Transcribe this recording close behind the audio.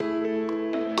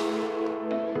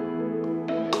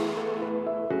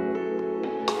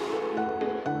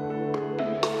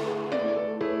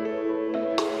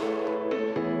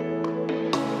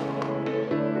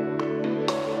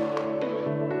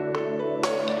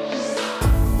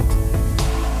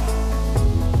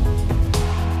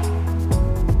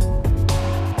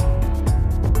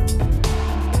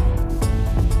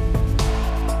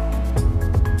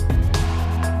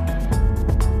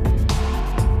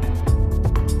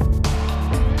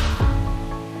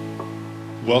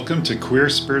Welcome to Queer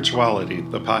Spirituality,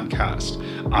 the podcast.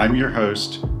 I'm your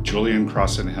host, Julian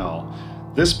Crossan Hill.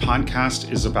 This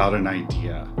podcast is about an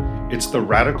idea. It's the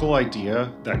radical idea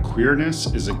that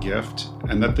queerness is a gift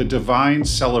and that the divine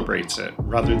celebrates it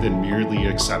rather than merely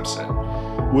accepts it.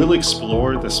 We'll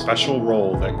explore the special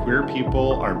role that queer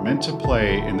people are meant to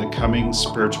play in the coming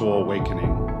spiritual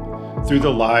awakening. Through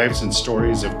the lives and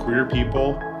stories of queer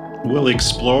people, we'll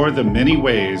explore the many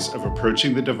ways of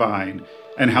approaching the divine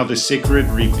and how the sacred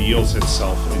reveals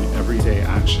itself in everyday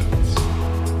actions.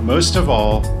 Most of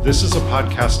all, this is a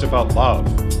podcast about love.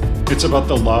 It's about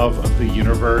the love of the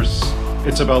universe,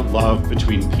 it's about love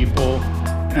between people,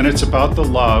 and it's about the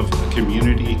love a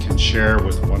community can share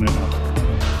with one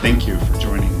another. Thank you for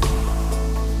joining me.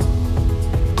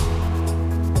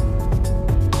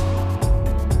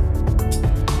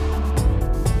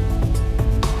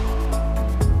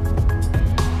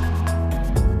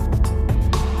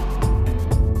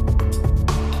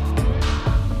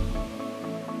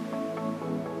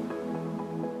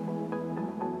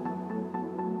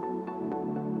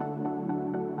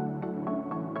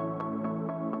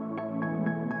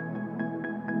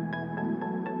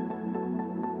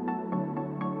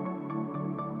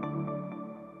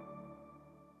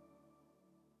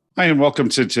 Hi, and welcome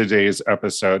to today's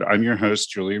episode. I'm your host,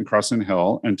 Julian Crossan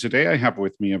Hill, and today I have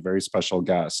with me a very special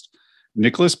guest.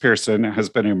 Nicholas Pearson has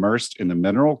been immersed in the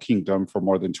mineral kingdom for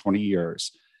more than 20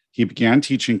 years. He began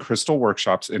teaching crystal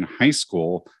workshops in high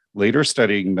school, later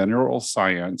studying mineral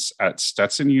science at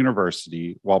Stetson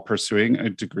University while pursuing a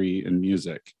degree in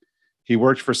music. He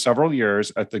worked for several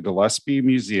years at the Gillespie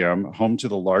Museum, home to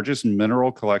the largest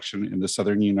mineral collection in the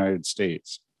southern United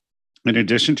States. In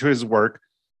addition to his work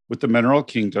with the Mineral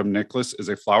Kingdom, Nicholas is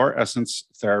a flower essence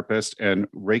therapist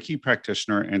and Reiki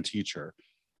practitioner and teacher.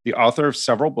 The author of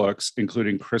several books,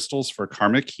 including Crystals for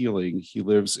Karmic Healing. He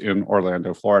lives in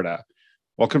Orlando, Florida.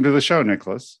 Welcome to the show,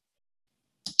 Nicholas.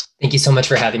 Thank you so much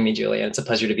for having me, Julia. It's a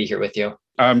pleasure to be here with you.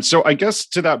 So I guess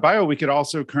to that bio, we could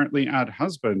also currently add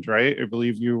husband, right? I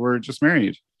believe you were just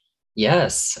married.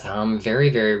 Yes, very,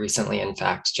 very recently, in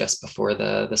fact, just before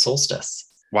the solstice.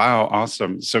 Wow,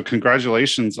 awesome. So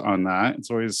congratulations on that.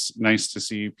 It's always nice to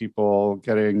see people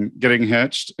getting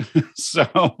hitched.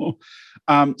 So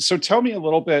tell me a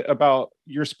little bit about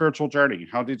your spiritual journey.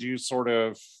 How did your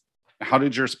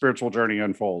spiritual journey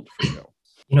unfold for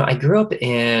you? I grew up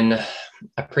in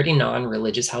a pretty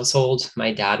non-religious household.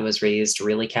 My dad was raised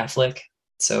really Catholic.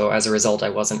 So as a result, I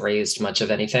wasn't raised much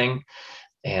of anything.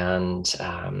 And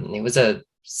it was a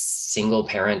single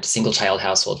child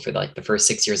household for like the first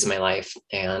 6 years of my life.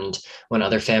 And when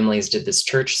other families did this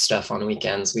church stuff on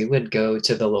weekends, we would go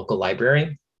to the local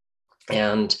library.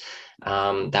 And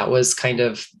that was kind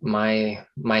of my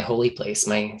holy place,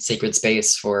 my sacred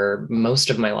space for most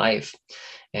of my life.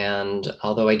 And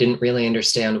although I didn't really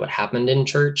understand what happened in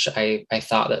church, I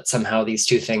thought that somehow these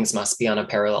two things must be on a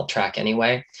parallel track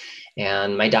anyway.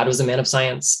 And my dad was a man of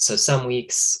science. So some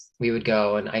weeks we would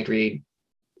go and I'd read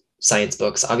science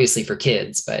books, obviously for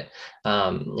kids, but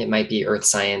it might be earth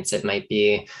science, it might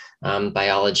be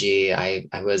biology. I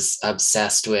was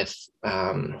obsessed with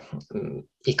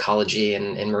ecology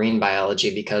and marine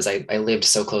biology because I lived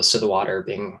so close to the water,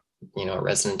 being a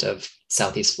resident of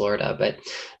Southeast Florida. But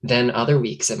then other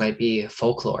weeks it might be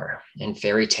folklore and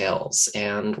fairy tales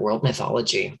and world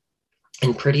mythology.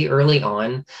 And pretty early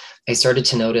on, I started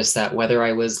to notice that whether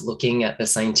I was looking at the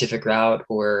scientific route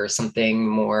or something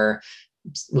more,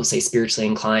 we'll say, spiritually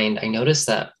inclined, I noticed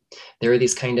that there are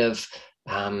these kind of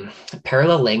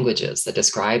parallel languages that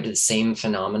described the same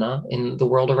phenomena in the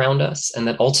world around us. And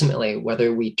that ultimately,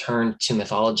 whether we turn to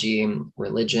mythology,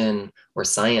 religion, or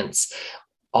science,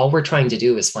 all we're trying to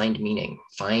do is find meaning,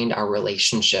 find our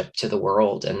relationship to the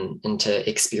world and to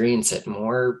experience it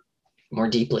more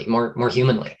deeply, more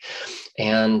humanly.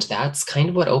 And that's kind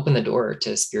of what opened the door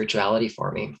to spirituality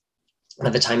for me.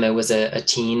 At the time I was a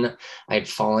teen, I'd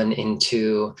fallen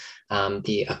into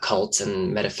the occult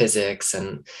and metaphysics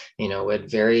and,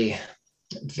 would very,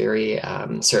 very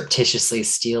surreptitiously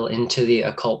steal into the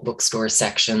occult bookstore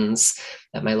sections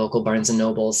at my local Barnes and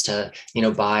Nobles to,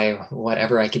 buy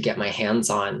whatever I could get my hands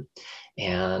on.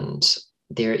 And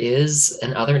there is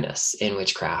an otherness in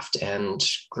witchcraft. And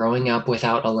growing up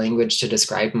without a language to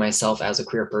describe myself as a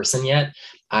queer person yet,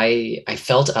 I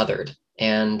felt othered.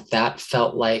 And that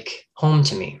felt like home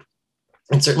to me.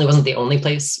 It certainly wasn't the only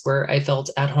place where I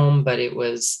felt at home, but it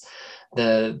was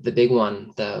the big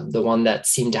one, the one that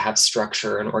seemed to have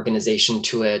structure and organization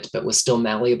to it, but was still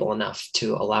malleable enough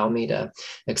to allow me to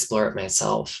explore it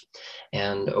myself.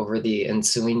 And over the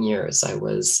ensuing years, I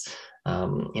was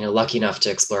lucky enough to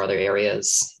explore other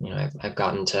areas. I've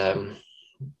gotten to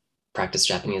practice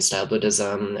Japanese style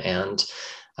Buddhism and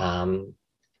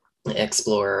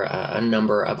explore a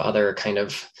number of other kind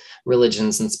of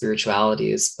religions and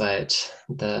spiritualities. But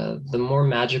the more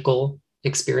magical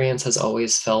experience has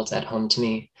always felt at home to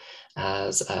me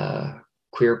as a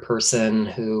queer person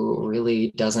who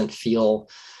really doesn't feel,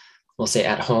 we'll say,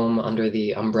 at home under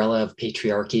the umbrella of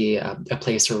patriarchy, a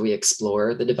place where we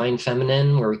explore the divine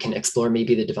feminine, where we can explore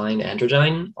maybe the divine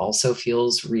androgyne, also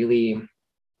feels really,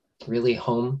 really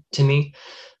home to me.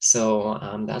 So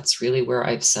that's really where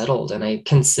I've settled. And I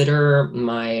consider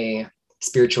my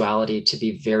spirituality to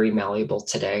be very malleable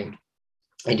today.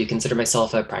 I do consider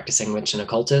myself a practicing witch and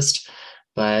occultist,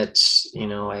 but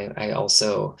I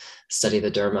also study the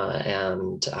Dharma,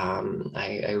 and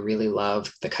I really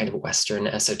love the kind of Western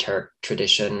esoteric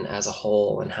tradition as a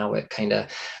whole and how it kind of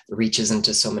reaches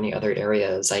into so many other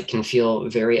areas. I can feel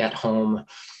very at home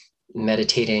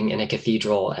meditating in a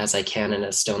cathedral as I can in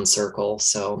a stone circle.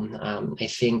 So I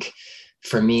think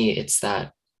for me, it's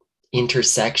that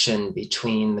intersection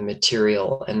between the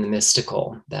material and the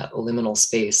mystical, that liminal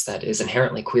space that is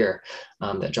inherently queer,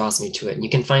 that draws me to it. And you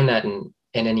can find that in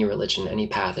any religion, any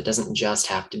path. It doesn't just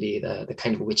have to be the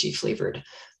kind of witchy flavored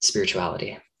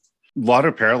spirituality. A lot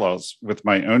of parallels with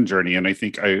my own journey. And I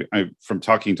think I from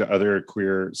talking to other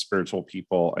queer spiritual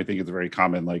people, I think it's very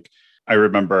common. Like, I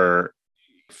remember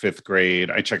fifth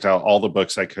grade, I checked out all the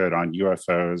books I could on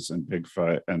UFOs and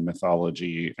Bigfoot and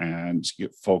mythology and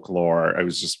folklore. I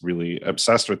was just really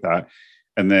obsessed with that.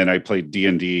 And then I played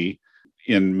D&D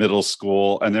in middle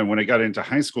school. And then when I got into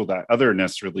high school, that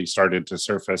otherness really started to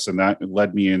surface, and that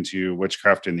led me into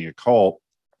witchcraft and the occult.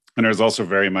 And I was also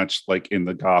very much like in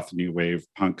the goth new wave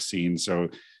punk scene. So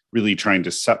really trying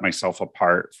to set myself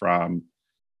apart from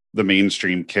the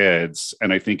mainstream kids.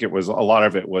 And I think it was a lot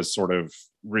of it was sort of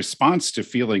response to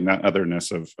feeling that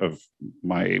otherness of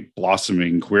my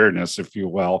blossoming queerness, if you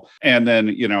will. And then,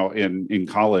 in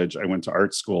college, I went to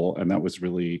art school, and that was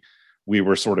really, we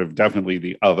were sort of definitely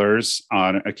the others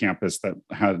on a campus that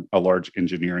had a large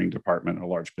engineering department, a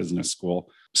large business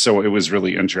school. So it was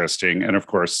really interesting. And of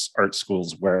course, art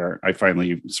schools where I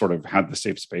finally sort of had the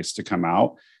safe space to come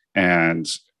out and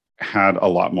had a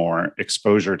lot more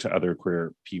exposure to other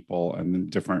queer people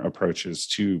and different approaches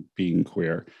to being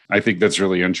queer. I think that's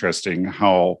really interesting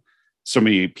how so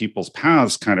many people's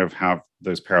paths kind of have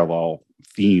those parallel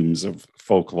themes of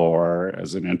folklore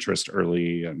as an interest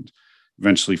early, and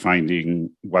eventually finding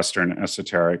Western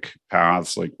esoteric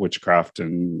paths like witchcraft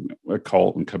and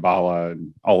occult and Kabbalah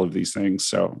and all of these things.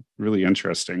 So really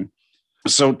interesting.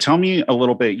 So tell me a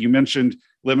little bit, you mentioned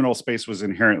liminal space was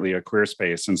inherently a queer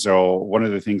space. And so one of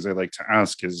the things I like to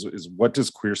ask is what does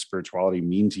queer spirituality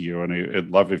mean to you? And I'd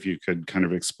love if you could kind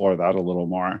of explore that a little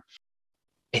more.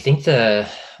 I think the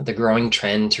growing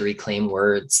trend to reclaim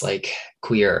words like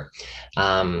queer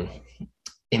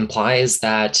implies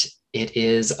that it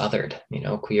is othered.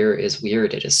 Queer is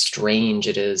weird. It is strange.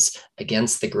 It is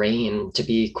against the grain. To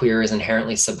be queer is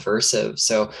inherently subversive.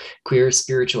 So queer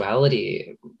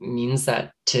spirituality means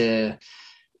that to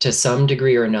some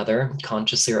degree or another,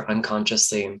 consciously or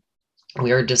unconsciously,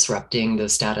 we are disrupting the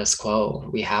status quo.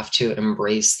 We have to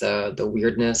embrace the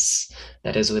weirdness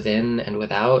that is within and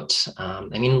without.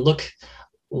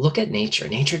 Look at nature.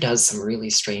 Nature does some really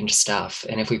strange stuff.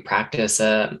 And if we practice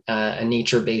a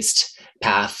nature-based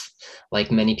path,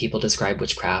 like many people describe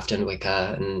witchcraft and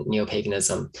Wicca and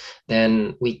neo-paganism,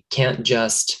 then we can't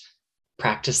just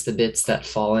practice the bits that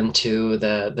fall into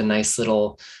the nice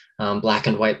little black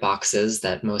and white boxes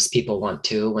that most people want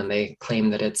to when they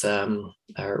claim that it's a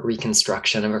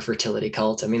reconstruction of a fertility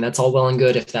cult. I mean, that's all well and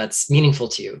good if that's meaningful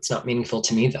to you. It's not meaningful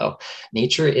to me, though.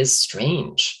 Nature is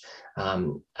strange.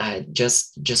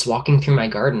 Just walking through my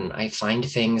garden, I find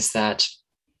things that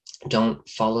don't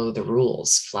follow the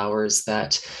rules, flowers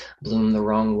that bloom the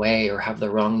wrong way or have the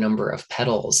wrong number of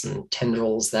petals, and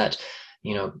tendrils that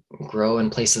grow in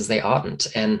places they oughtn't.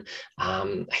 And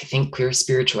I think queer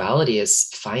spirituality is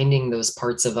finding those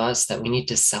parts of us that we need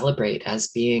to celebrate as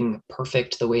being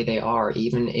perfect the way they are,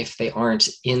 even if they aren't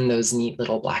in those neat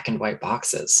little black and white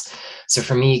boxes. So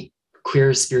for me,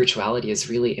 queer spirituality is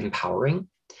really empowering.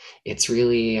 It's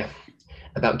really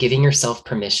about giving yourself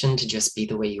permission to just be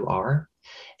the way you are.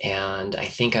 And I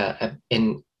think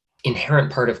an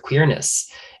inherent part of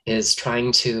queerness is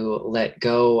trying to let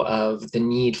go of the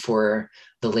need for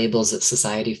the labels that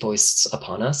society foists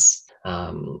upon us.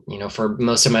 For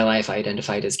most of my life, I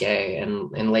identified as gay,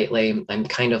 and lately I'm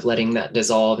kind of letting that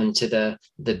dissolve into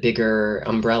the bigger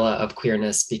umbrella of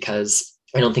queerness, because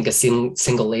I don't think a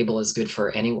single label is good for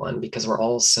anyone, because we're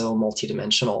all so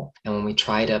multidimensional. And when we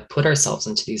try to put ourselves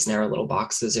into these narrow little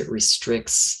boxes, it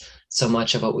restricts so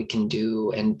much of what we can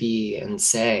do and be and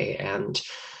say. And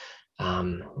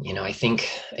I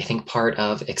think part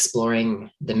of exploring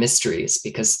the mysteries,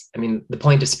 because I mean, the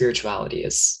point of spirituality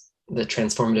is the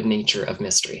transformative nature of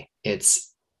mystery.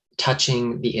 It's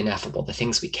touching the ineffable, the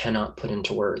things we cannot put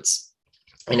into words.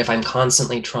 And if I'm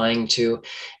constantly trying to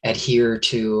adhere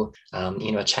to, a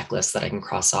checklist that I can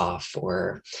cross off,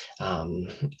 or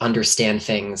understand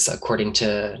things according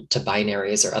to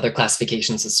binaries or other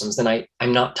classification systems, then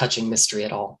I'm not touching mystery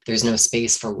at all. There's no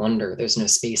space for wonder. There's no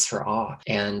space for awe.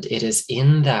 And it is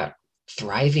in that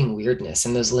thriving weirdness,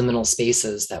 in those liminal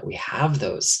spaces, that we have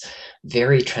those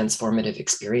very transformative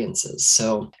experiences.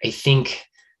 So I think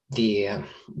the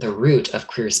root of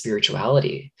queer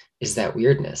spirituality is that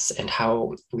weirdness, and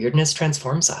how weirdness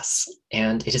transforms us.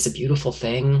 And it is a beautiful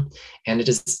thing, and it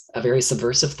is a very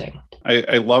subversive thing.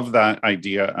 I love that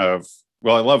idea of,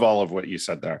 well, I love all of what you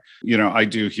said there. I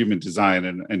do human design,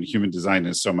 and human design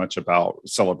is so much about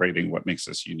celebrating what makes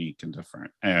us unique and different.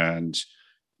 And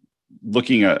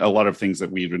looking at a lot of things that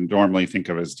we would normally think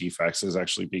of as defects as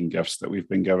actually being gifts that we've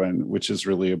been given, which is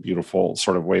really a beautiful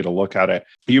sort of way to look at it.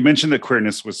 You mentioned that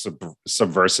queerness was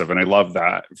subversive, and I love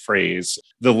that phrase.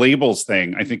 The labels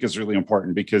thing, I think, is really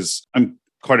important, because I'm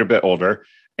quite a bit older.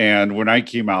 And when I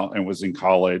came out and was in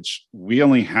college, we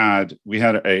had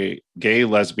a gay,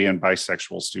 lesbian,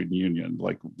 bisexual student union.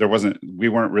 Like, we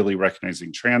weren't really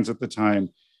recognizing trans at the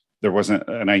time. There wasn't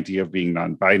an idea of being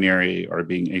non-binary or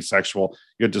being asexual.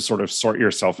 You had to sort of sort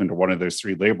yourself into one of those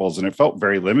three labels, and it felt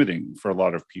very limiting for a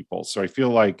lot of people. So I feel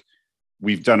like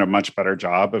we've done a much better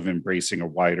job of embracing a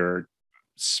wider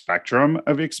spectrum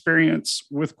of experience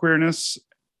with queerness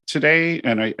today.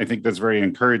 And I think that's very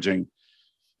encouraging.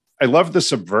 I love the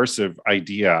subversive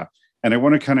idea. And I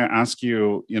want to kind of ask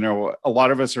you, a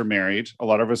lot of us are married. A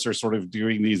lot of us are sort of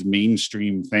doing these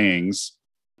mainstream things.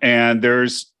 And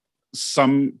there's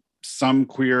some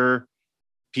queer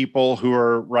people who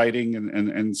are writing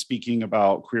and speaking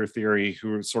about queer theory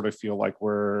who sort of feel like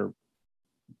we're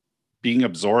being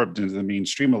absorbed into the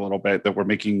mainstream a little bit, that we're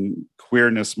making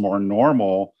queerness more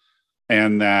normal.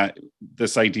 And that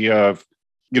this idea of,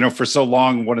 for so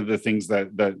long, one of the things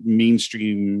that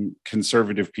mainstream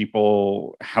conservative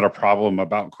people had a problem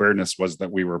about queerness was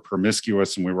that we were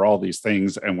promiscuous and we were all these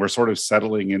things, and we're sort of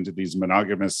settling into these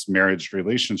monogamous marriage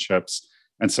relationships.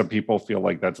 And some people feel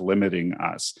like that's limiting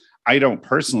us. I don't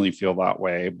personally feel that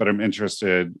way, but I'm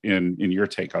interested in your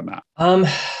take on that. I'm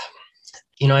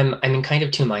in kind of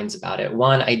two minds about it.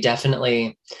 One, I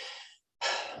definitely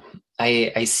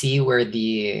I see where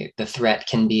the threat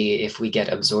can be if we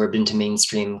get absorbed into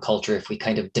mainstream culture, if we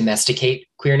kind of domesticate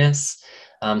queerness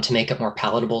to make it more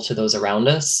palatable to those around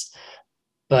us.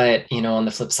 But on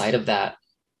the flip side of that,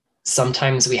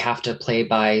 sometimes we have to play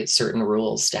by certain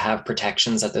rules to have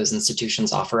protections that those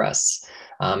institutions offer us.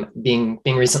 Being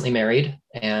recently married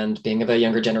and being of a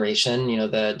younger generation,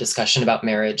 the discussion about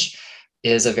marriage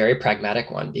is a very pragmatic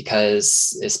one,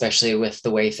 because especially with the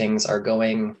way things are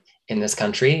going in this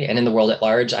country and in the world at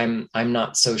large, I'm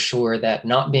not so sure that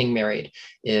not being married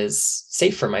is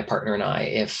safe for my partner and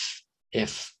I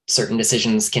if certain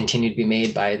decisions continue to be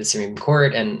made by the Supreme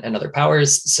Court and other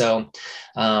powers. So,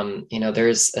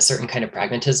 there's a certain kind of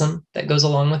pragmatism that goes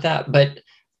along with that. But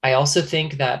I also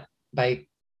think that by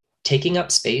taking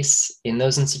up space in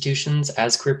those institutions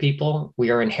as queer people,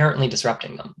 we are inherently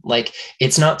disrupting them. Like,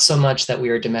 it's not so much that we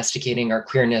are domesticating our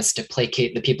queerness to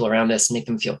placate the people around us, make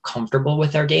them feel comfortable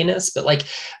with our gayness, but like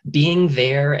being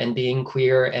there and being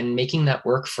queer and making that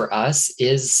work for us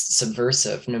is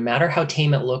subversive. No matter how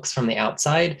tame it looks from the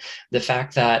outside, the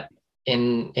fact that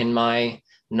in my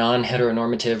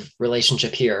non-heteronormative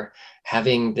relationship here,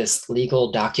 having this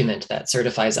legal document that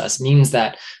certifies us means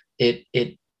that it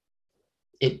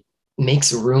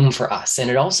makes room for us. And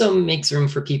it also makes room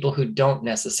for people who don't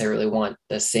necessarily want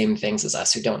the same things as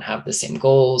us, who don't have the same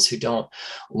goals, who don't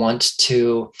want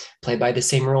to play by the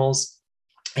same rules.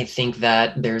 I think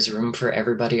that there's room for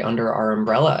everybody under our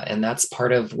umbrella. And that's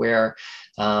part of where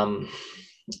the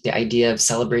idea of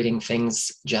celebrating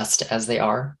things just as they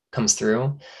are comes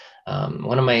through.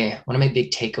 One of my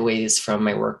big takeaways from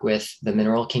my work with the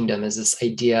mineral kingdom is this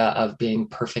idea of being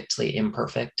perfectly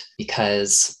imperfect,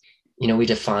 because we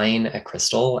define a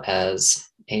crystal as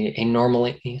a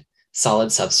normally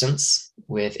solid substance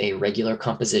with a regular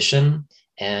composition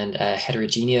and a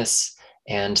heterogeneous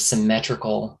and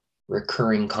symmetrical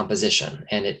recurring composition.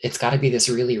 And it's got to be this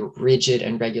really rigid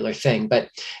and regular thing. But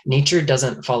nature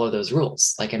doesn't follow those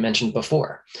rules, like I mentioned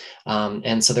before.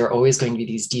 And so there are always going to be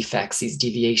these defects, these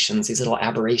deviations, these little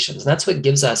aberrations. And that's what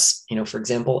gives us, for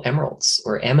example, emeralds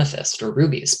or amethyst or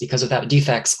rubies, because without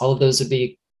defects, all of those would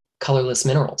be colorless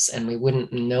minerals, and we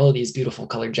wouldn't know these beautiful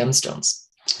colored gemstones.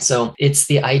 So it's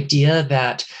the idea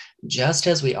that just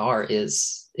as we are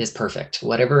is perfect.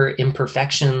 Whatever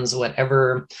imperfections,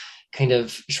 whatever kind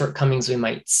of shortcomings we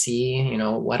might see,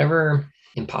 whatever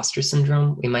imposter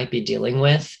syndrome we might be dealing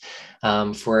with,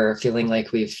 for feeling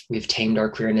like we've tamed our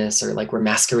queerness, or like we're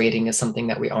masquerading as something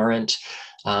that we aren't.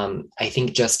 I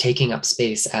think just taking up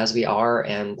space as we are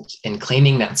and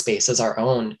claiming that space as our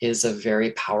own is a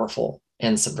very powerful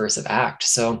and subversive act.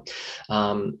 So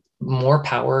more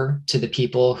power to the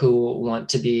people who want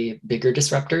to be bigger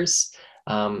disruptors.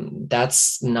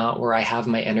 That's not where I have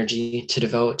my energy to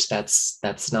devote. That's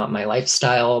not my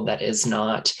lifestyle. That is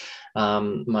not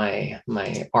my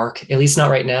arc, at least not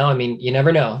right now. I mean, you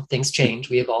never know. Things change,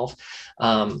 we evolve.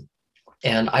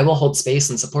 And I will hold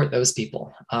space and support those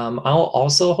people. I'll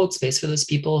also hold space for those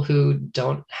people who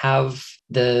don't have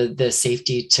the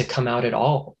safety to come out at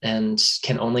all and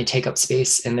can only take up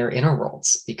space in their inner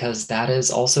worlds, because that is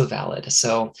also valid.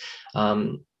 So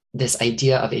this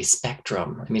idea of a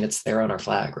spectrum, I mean, it's there on our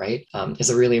flag, right? Is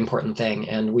a really important thing.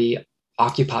 And we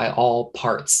occupy all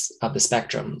parts of the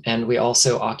spectrum. And we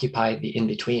also occupy the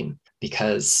in-between,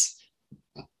 because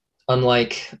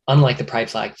unlike the pride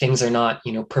flag, things are not,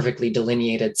 perfectly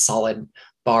delineated solid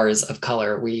bars of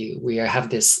color. We have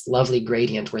this lovely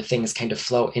gradient where things kind of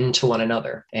flow into one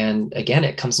another. And again,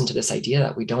 it comes into this idea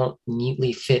that we don't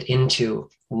neatly fit into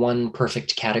one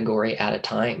perfect category at a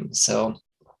time. So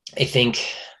I think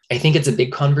it's a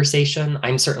big conversation.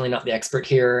 I'm certainly not the expert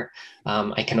here.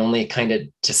 I can only kind of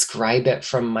describe it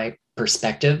from my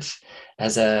perspective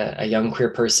as a young queer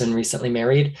person recently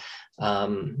married.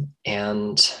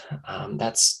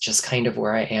 That's just kind of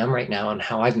where I am right now and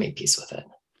how I've made peace with it.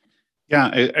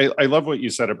 Yeah, I love what you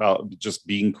said about just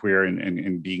being queer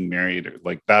and being married.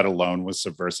 Like, that alone was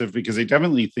subversive, because I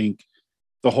definitely think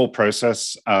the whole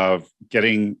process of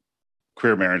getting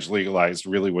queer marriage legalized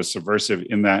really was subversive,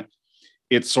 in that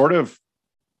it sort of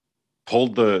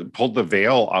pulled the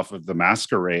veil off of the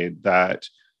masquerade that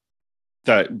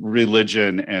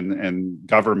religion and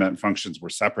government functions were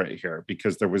separate here,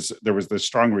 because there was this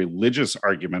strong religious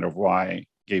argument of why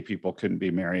gay people couldn't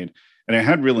be married, and it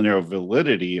had really no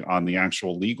validity on the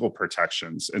actual legal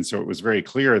protections. And so it was very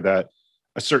clear that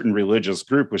a certain religious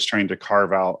group was trying to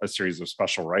carve out a series of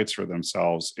special rights for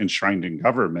themselves enshrined in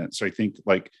government. So I think,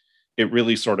 like, it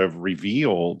really sort of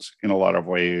revealed in a lot of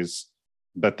ways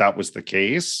that was the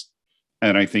case.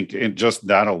 And I think just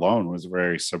that alone was a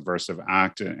very subversive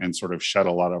act, and sort of shed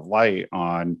a lot of light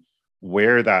on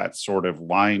where that sort of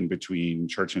line between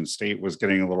church and state was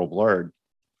getting a little blurred.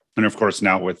 And of course,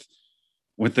 now with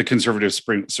the conservative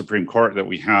Supreme Court that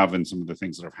we have, and some of the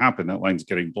things that have happened, that line's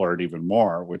getting blurred even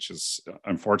more, which is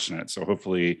unfortunate. So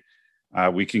hopefully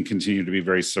we can continue to be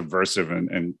very subversive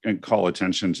and call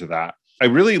attention to that. I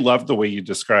really love the way you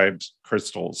described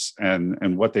crystals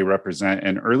and what they represent.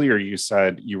 And earlier you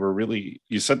said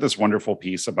you said this wonderful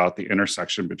piece about the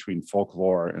intersection between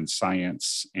folklore and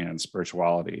science and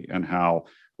spirituality, and how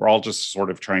we're all just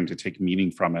sort of trying to take meaning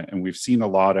from it. And we've seen a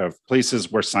lot of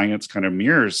places where science kind of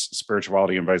mirrors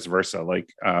spirituality and vice versa,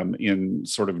 like in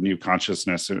sort of new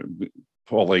consciousness,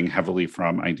 pulling heavily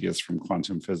from ideas from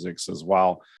quantum physics as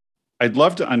well. I'd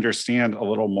love to understand a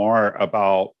little more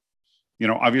about,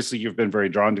 obviously you've been very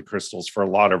drawn to crystals for a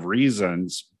lot of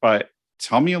reasons, but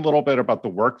tell me a little bit about the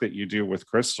work that you do with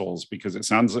crystals, because it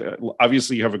sounds,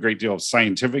 obviously you have a great deal of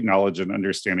scientific knowledge and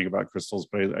understanding about crystals,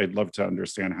 but I'd love to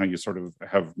understand how you sort of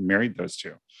have married those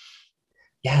two.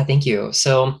 Yeah, thank you.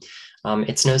 So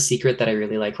it's no secret that I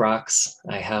really like rocks.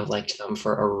 I have liked them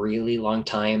for a really long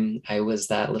time. I was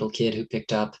that little kid who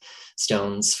picked up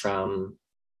stones from,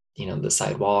 the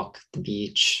sidewalk, the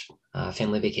beach,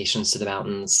 family vacations to the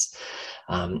mountains.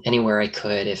 Anywhere I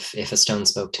could, if a stone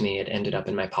spoke to me, it ended up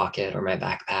in my pocket or my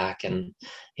backpack. And,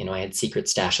 I had secret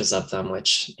stashes of them,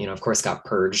 which, of course got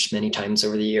purged many times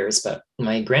over the years. But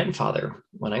my grandfather,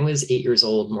 when I was 8 years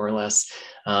old, more or less,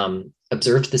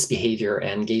 observed this behavior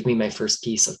and gave me my first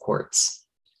piece of quartz.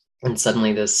 And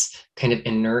suddenly this kind of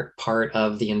inert part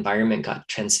of the environment got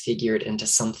transfigured into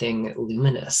something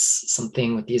luminous,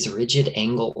 something with these rigid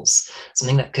angles,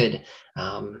 something that could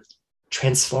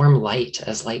transform light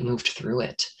as light moved through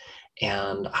it.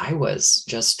 And I was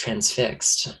just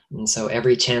transfixed. And so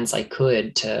every chance I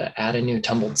could to add a new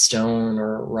tumbled stone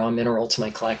or raw mineral to my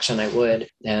collection, I would.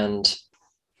 And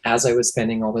as I was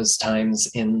spending all those times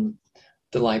in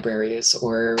the libraries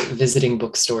or visiting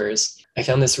bookstores, I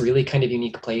found this really kind of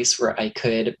unique place where I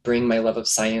could bring my love of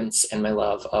science and my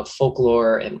love of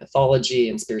folklore and mythology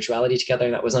and spirituality together.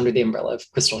 And that was under the umbrella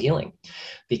of crystal healing,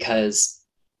 because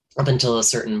up until a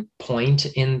certain point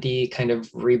in the kind of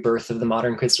rebirth of the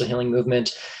modern crystal healing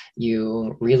movement,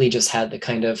 you really just had the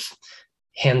kind of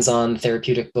hands-on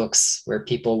therapeutic books where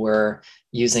people were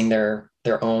using their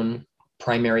own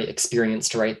primary experience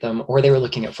to write them, or they were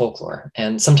looking at folklore.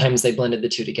 And sometimes they blended the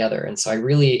two together. And so I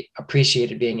really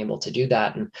appreciated being able to do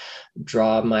that and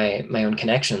draw my own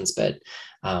connections. But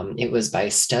it was by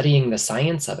studying the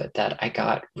science of it that I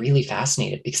got really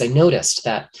fascinated, because I noticed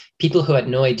that people who had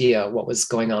no idea what was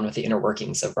going on with the inner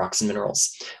workings of rocks and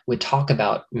minerals would talk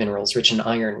about minerals rich in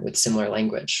iron with similar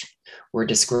language, or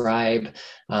describe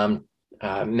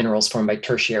minerals formed by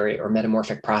tertiary or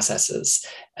metamorphic processes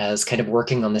as kind of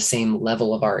working on the same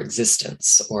level of our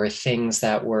existence, or things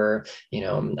that were,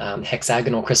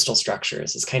 hexagonal crystal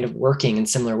structures as kind of working in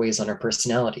similar ways on our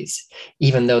personalities,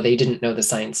 even though they didn't know the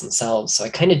science themselves. So I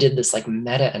kind of did this like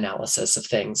meta-analysis of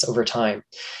things over time,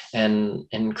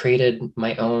 and created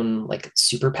my own like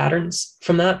super patterns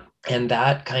from that. And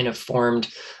that kind of formed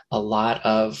a lot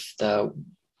of the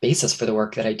basis for the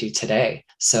work that I do today.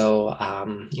 So,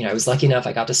 I was lucky enough,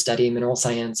 I got to study mineral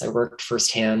science. I worked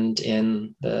firsthand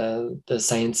in the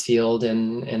science field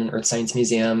in an earth science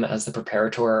museum as the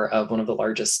preparator of one of the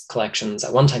largest collections.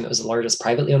 At one time, it was the largest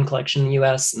privately owned collection in the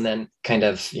US. And then kind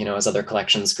of, as other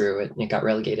collections grew, it got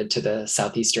relegated to the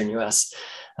Southeastern US.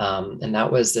 And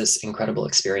that was this incredible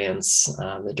experience.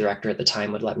 The director at the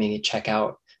time would let me check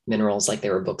out minerals like they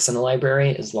were books in a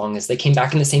library, as long as they came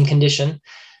back in the same condition.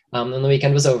 Then the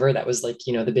weekend was over. That was like,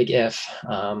 the big if.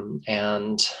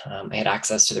 I had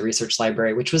access to the research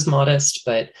library, which was modest,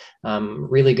 but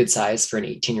really good size for an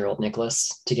 18-year-old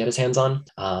Nicholas to get his hands on.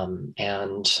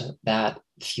 And that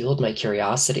fueled my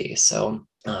curiosity. So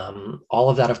all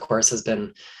of that, of course, has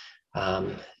been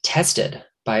tested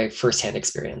by firsthand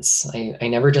experience. I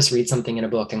never just read something in a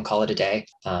book and call it a day.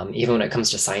 Even when it comes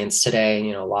to science today,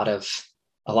 a lot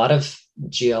of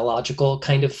geological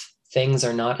kind of things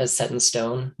are not as set in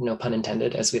stone, no pun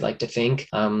intended, as we like to think.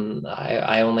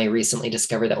 I only recently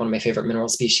discovered that one of my favorite mineral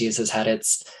species has had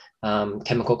its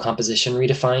chemical composition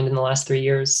redefined in the last 3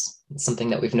 years. It's something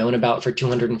that we've known about for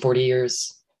 240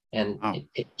 years. And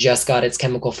it just got its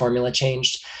chemical formula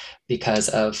changed because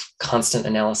of constant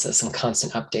analysis and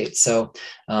constant updates. So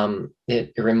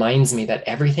it reminds me that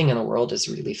everything in the world is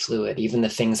really fluid, even the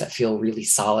things that feel really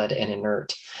solid and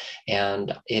inert.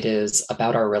 And it is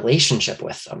about our relationship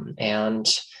with them. And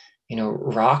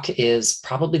rock is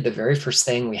probably the very first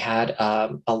thing we had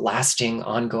a lasting,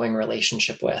 ongoing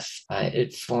relationship with.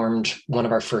 It formed one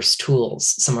of our first tools,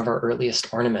 some of our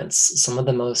earliest ornaments, some of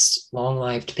the most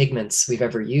long-lived pigments we've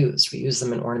ever used. We use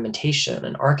them in ornamentation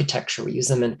and architecture. We use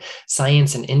them in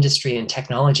science and industry and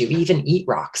technology. We even eat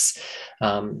rocks,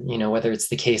 whether it's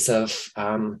the case of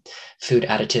food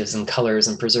additives and colors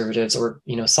and preservatives, or,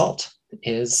 salt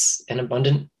is an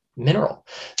abundant mineral.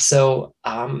 So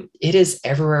it is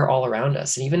everywhere all around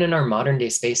us. And even in our modern day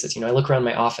spaces, I look around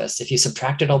my office, if you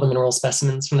subtracted all the mineral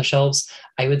specimens from the shelves,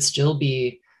 I would still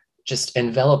be just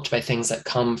enveloped by things that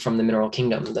come from the mineral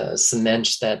kingdom, the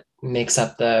cement that makes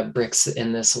up the bricks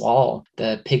in this wall,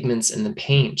 the pigments in the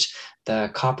paint, the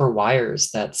copper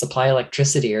wires that supply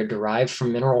electricity are derived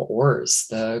from mineral ores,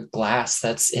 the glass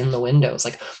that's in the windows,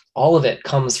 like all of it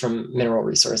comes from mineral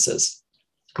resources.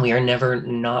 We are never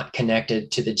not connected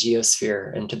to the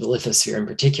geosphere and to the lithosphere in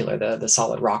particular, the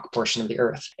solid rock portion of the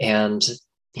earth. And,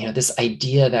 this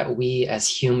idea that we as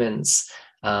humans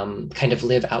kind of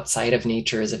live outside of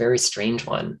nature is a very strange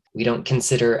one. We don't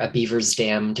consider a beaver's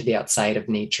dam to be outside of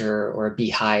nature, or a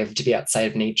beehive to be outside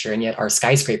of nature, and yet our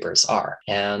skyscrapers are,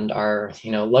 and our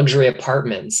luxury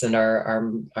apartments and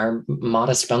our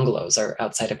modest bungalows are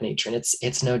outside of nature, and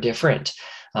it's no different.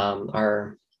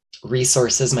 Our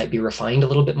resources might be refined a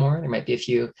little bit more. There might be a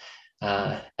few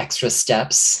extra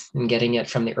steps in getting it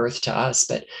from the earth to us,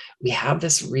 but we have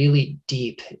this really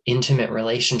deep, intimate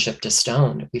relationship to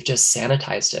stone. We've just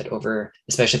sanitized it over,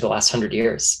 especially the last 100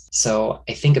 years. So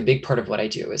I think a big part of what I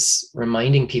do is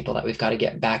reminding people that we've got to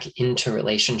get back into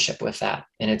relationship with that.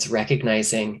 And it's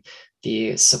recognizing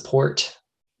the support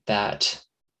that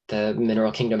the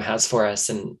mineral kingdom has for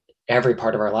us in every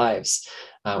part of our lives,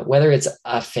 whether it's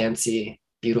a fancy,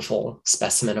 beautiful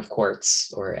specimen of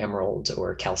quartz or emerald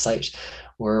or calcite,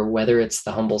 or whether it's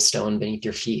the humble stone beneath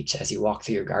your feet as you walk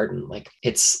through your garden. Like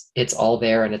it's all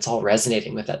there, and it's all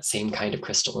resonating with that same kind of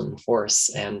crystalline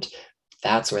force. And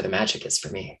that's where the magic is for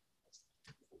me.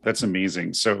 That's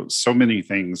amazing. So many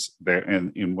things there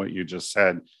in what you just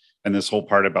said, and this whole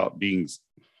part about being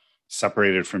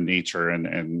separated from nature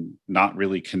and not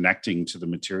really connecting to the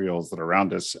materials that are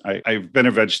around us. I've been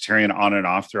a vegetarian on and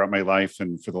off throughout my life.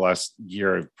 And for the last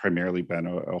year, I've primarily been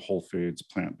a whole foods,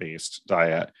 plant-based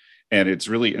diet. And it's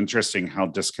really interesting how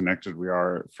disconnected we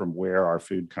are from where our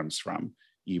food comes from,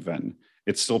 even.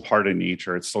 it's still part of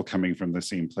nature. It's still coming from the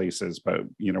same places, but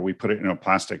we put it in a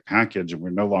plastic package and we're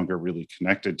no longer really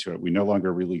connected to it. We no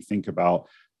longer really think about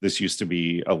this used to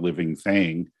be a living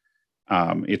thing.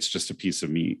 It's just a piece of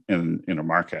meat in a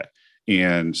market.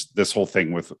 And this whole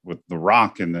thing with the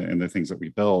rock and the things that we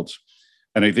build.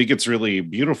 And I think it's really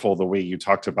beautiful the way you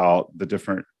talked about the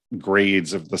different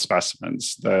grades of the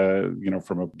specimens,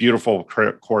 from a beautiful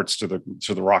quartz to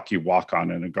the rock you walk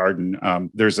on in a garden.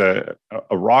 There's a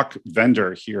rock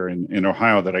vendor here in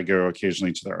Ohio that I go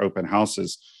occasionally to their open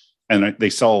houses, and they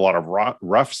sell a lot of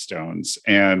rough stones.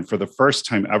 And for the first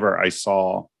time ever, I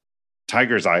saw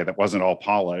tiger's eye that wasn't all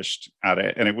polished at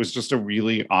it. And it was just a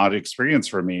really odd experience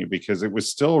for me because it was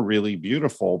still really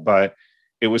beautiful, but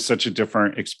it was such a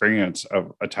different experience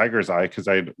of a tiger's eye because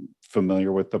I'm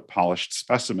familiar with the polished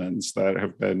specimens that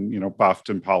have been, buffed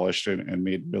and polished and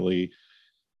made really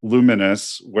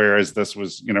luminous. Whereas this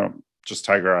was, just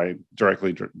tiger eye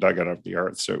directly dug out of the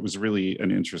earth. So it was really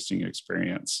an interesting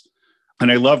experience.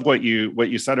 And I love what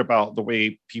you said about the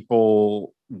way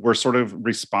people were sort of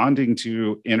responding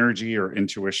to energy or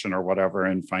intuition or whatever,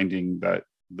 and finding that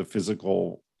the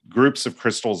physical groups of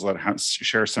crystals that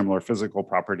share similar physical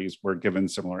properties were given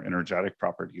similar energetic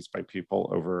properties by people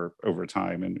over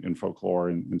time in folklore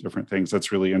and different things.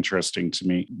 That's really interesting to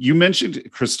me. You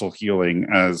mentioned crystal healing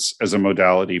as a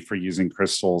modality for using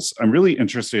crystals. I'm really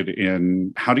interested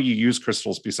in, how do you use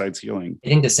crystals besides healing? I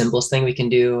think the simplest thing we can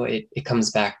do, it comes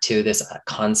back to this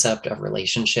concept of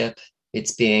relationship.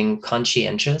 It's being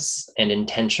conscientious and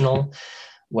intentional,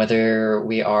 whether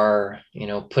we are,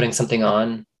 putting something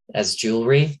on as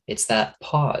jewelry. It's that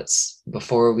pause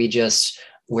before we just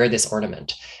wear this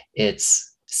ornament.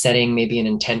 It's setting maybe an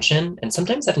intention. And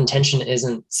sometimes that intention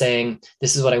isn't saying,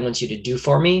 this is what I want you to do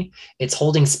for me. It's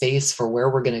holding space for where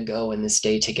we're going to go in this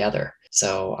day together.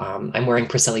 So I'm wearing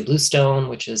Preseli Bluestone,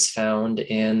 which is found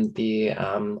in the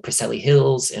Preseli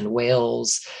Hills in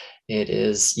Wales. It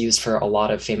is used for a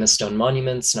lot of famous stone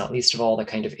monuments, not least of all the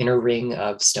kind of inner ring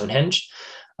of Stonehenge.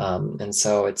 And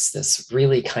so it's this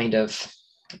really kind of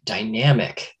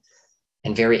dynamic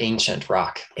and very ancient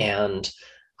rock. And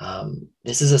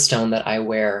this is a stone that I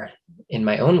wear in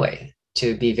my own way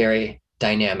to be very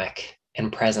dynamic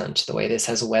and present, the way this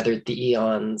has weathered the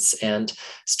eons and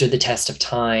stood the test of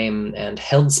time and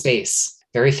held space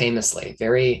very famously,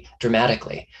 very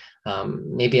dramatically.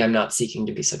 Maybe I'm not seeking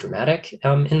to be so dramatic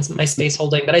in my space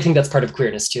holding, but I think that's part of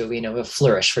queerness too, a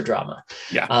flourish for drama.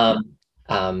 Yeah.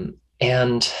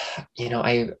 And,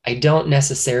 I don't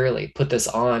necessarily put this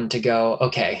on to go,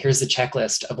 okay, here's the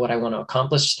checklist of what I want to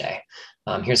accomplish today.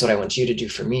 Here's what I want you to do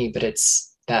for me. But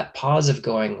it's that pause of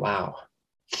going, wow,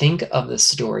 think of the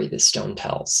story this stone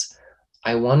tells.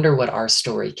 I wonder what our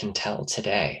story can tell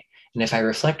today. And if I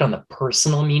reflect on the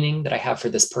personal meaning that I have for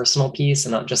this personal piece,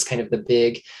 and not just kind of the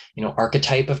big,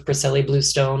 archetype of Preseli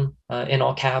Bluestone in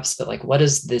all caps, but like, what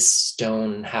does this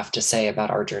stone have to say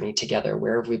about our journey together?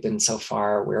 Where have we been so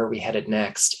far? Where are we headed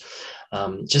next?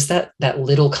 Just that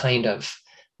little kind of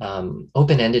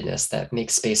open-endedness that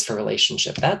makes space for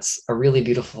relationship. That's a really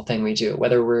beautiful thing we do,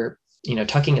 whether we're,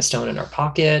 tucking a stone in our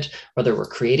pocket, whether we're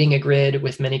creating a grid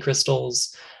with many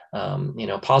crystals.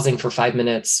 Pausing for 5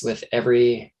 minutes with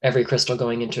every crystal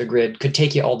going into a grid could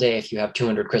take you all day if you have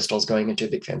 200 crystals going into a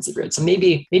big fancy grid. So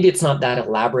maybe it's not that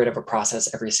elaborate of a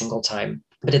process every single time,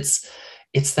 but it's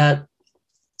that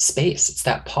space, it's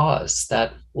that pause,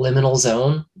 that liminal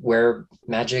zone where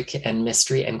magic and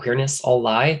mystery and queerness all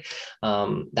lie.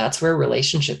 That's where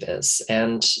relationship is.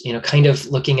 And, kind of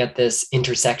looking at this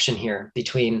intersection here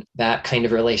between that kind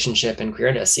of relationship and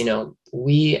queerness,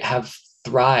 we have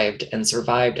thrived and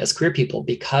survived as queer people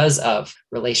because of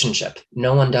relationship.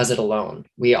 No one does it alone.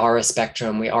 We are a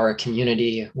spectrum. We are a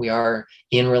community. We are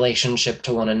in relationship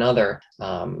to one another,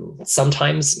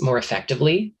 sometimes more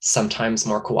effectively, sometimes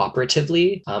more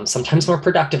cooperatively, sometimes more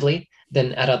productively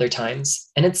than at other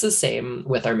times. And it's the same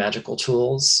with our magical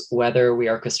tools, whether we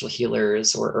are crystal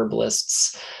healers or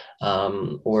herbalists,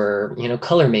 or,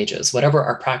 color mages, whatever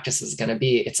our practice is going to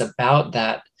be. It's about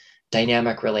that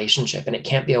dynamic relationship, and it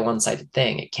can't be a one-sided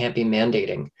thing. It can't be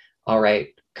mandating, all right,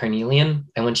 Carnelian,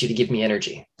 I want you to give me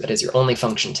energy. That is your only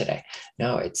function today.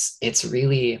 No, it's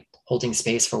really holding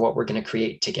space for what we're going to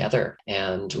create together.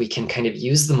 And we can kind of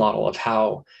use the model of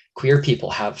how queer people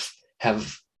have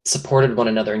supported one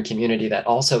another in community, that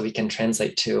also we can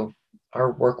translate to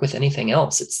our work with anything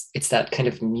else. It's that kind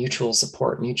of mutual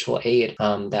support, mutual aid,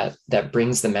 that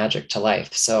brings the magic to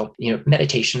life. So,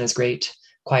 meditation is great.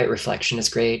 Quiet reflection is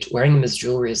great. Wearing them as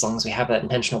jewelry, as long as we have that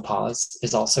intentional pause,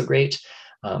 is also great.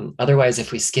 Otherwise,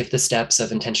 if we skip the steps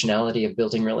of intentionality of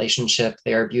building relationship,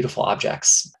 they are beautiful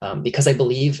objects. Because I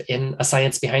believe in a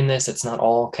science behind this, it's not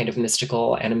all kind of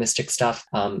mystical, animistic stuff.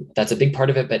 That's a big part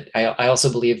of it. But I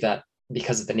also believe that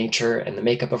because of the nature and the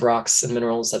makeup of rocks and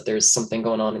minerals, that there's something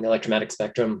going on in the electromagnetic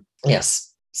spectrum.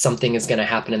 Yes, something is going to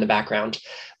happen in the background,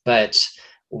 but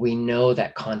we know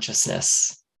that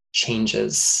consciousness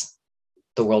changes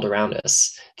the world around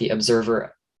us. The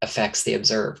observer affects the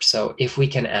observed. So if we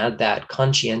can add that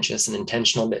conscientious and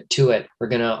intentional bit to it, we're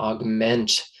going to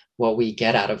augment what we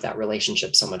get out of that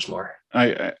relationship so much more.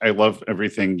 I love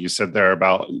everything you said there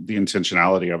about the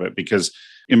intentionality of it, because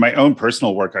in my own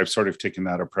personal work, I've sort of taken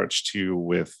that approach too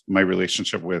with my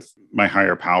relationship with my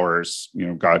higher powers,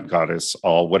 God, goddess,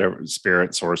 all, whatever,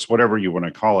 spirit, source, whatever you want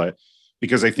to call it.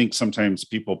 Because I think sometimes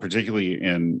people, particularly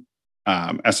in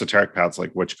esoteric paths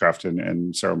like witchcraft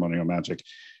and ceremonial magic,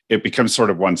 it becomes sort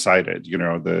of one-sided.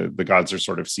 The gods are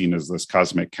sort of seen as this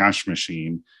cosmic cash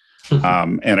machine.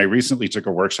 And I recently took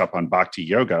a workshop on Bhakti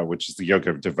Yoga, which is the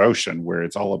yoga of devotion, where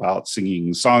it's all about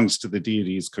singing songs to the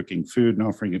deities, cooking food and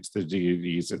offering it to the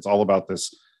deities. It's all about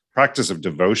this practice of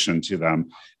devotion to them.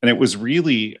 And it was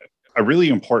really a really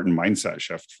important mindset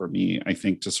shift for me, I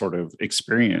think, to sort of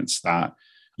experience that.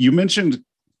 You mentioned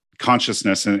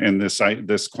consciousness and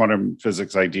this quantum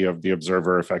physics idea of the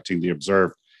observer affecting the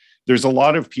observed. There's a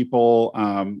lot of people,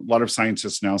 a lot of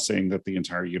scientists now saying that the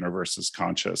entire universe is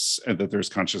conscious and that there's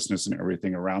consciousness in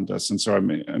everything around us. And so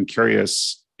I'm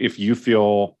curious if you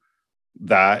feel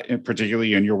that, and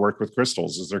particularly in your work with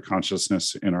crystals, is there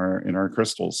consciousness in our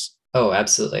crystals? Oh,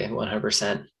 absolutely,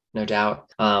 100%. No doubt.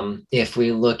 If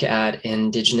we look at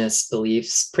indigenous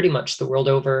beliefs pretty much the world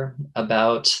over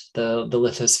about the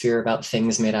lithosphere, about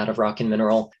things made out of rock and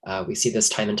mineral, we see this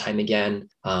time and time again.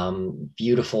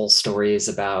 Beautiful stories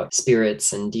about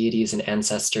spirits and deities and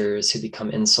ancestors who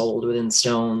become ensouled within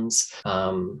stones.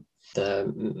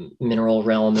 The mineral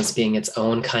realm as being its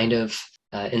own kind of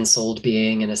ensouled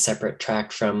being and a separate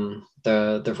tract from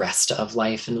the rest of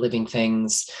life and living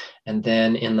things. And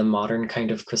then in the modern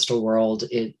kind of crystal world,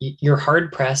 you're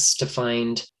hard pressed to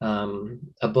find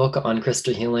a book on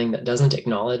crystal healing that doesn't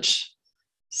acknowledge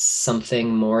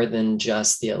something more than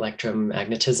just the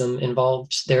electromagnetism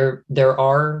involved. There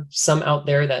are some out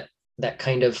there that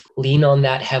kind of lean on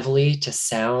that heavily to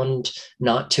sound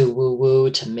not too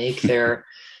woo-woo, to make their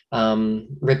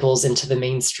ripples into the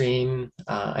mainstream.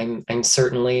 I'm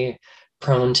certainly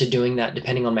prone to doing that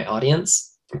depending on my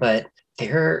audience, but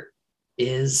there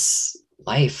is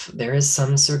life. There is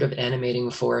some sort of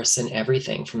animating force in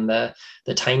everything, from the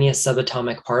tiniest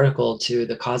subatomic particle to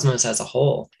the cosmos as a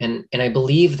whole. And I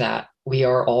believe that we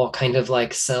are all kind of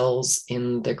like cells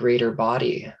in the greater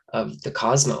body of the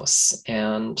cosmos.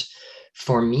 And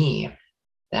for me,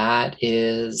 that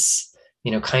is,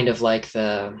 kind of like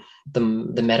the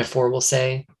metaphor, we'll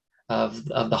say, of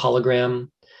the hologram,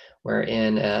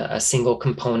 wherein a single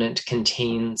component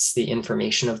contains the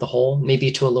information of the whole,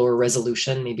 maybe to a lower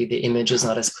resolution. Maybe the image is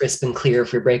not as crisp and clear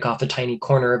if we break off a tiny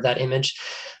corner of that image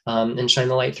and shine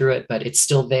the light through it, but it's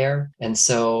still there. And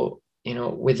so,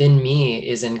 within me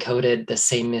is encoded the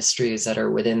same mysteries that are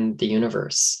within the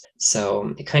universe.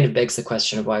 So it kind of begs the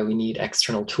question of why we need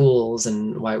external tools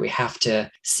and why we have to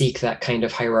seek that kind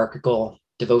of hierarchical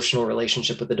devotional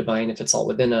relationship with the divine if it's all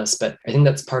within us. But I think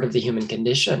that's part of the human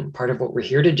condition. Part of what we're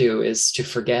here to do is to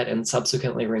forget and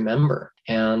subsequently remember.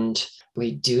 And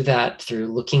we do that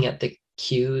through looking at the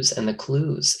cues and the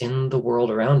clues in the world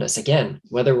around us. Again,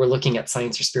 whether we're looking at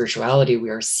science or spirituality,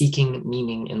 we are seeking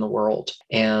meaning in the world.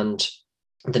 And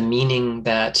the meaning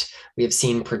that we have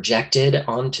seen projected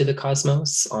onto the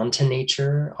cosmos, onto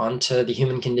nature, onto the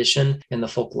human condition in the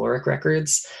folkloric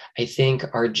records, I think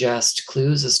are just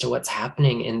clues as to what's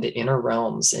happening in the inner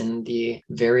realms, in the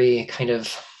very kind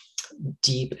of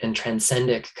deep and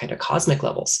transcendent kind of cosmic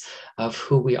levels of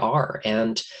who we are.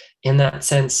 And in that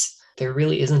sense, there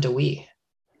really isn't a we.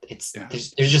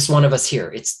 There's just one of us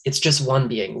here. It's just one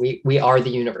being. We are the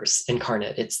universe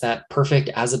incarnate. It's that perfect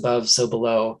as above, so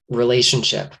below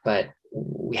relationship, but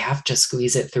we have to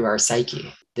squeeze it through our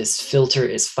psyche. This filter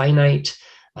is finite.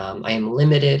 I am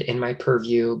limited in my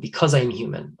purview because I am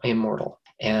human. I am mortal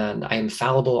and I am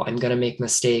fallible. I'm going to make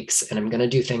mistakes and I'm going to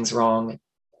do things wrong.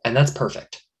 And that's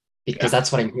perfect because that's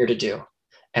what I'm here to do.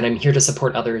 And I'm here to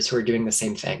support others who are doing the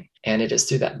same thing. And it is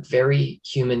through that very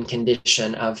human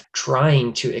condition of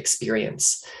trying to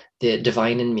experience the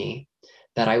divine in me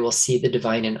that I will see the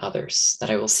divine in others, that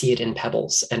I will see it in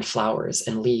pebbles and flowers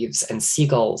and leaves and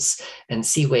seagulls and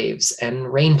sea waves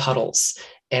and rain puddles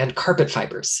and carpet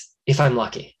fibers, if I'm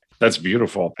lucky. That's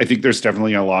beautiful. I think there's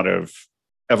definitely a lot of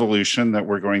evolution that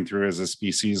we're going through as a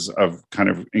species of kind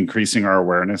of increasing our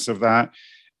awareness of that.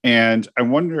 And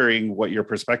I'm wondering what your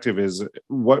perspective is.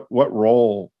 What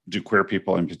role do queer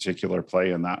people in particular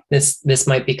play in that? This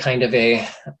might be kind of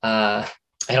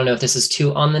I don't know if this is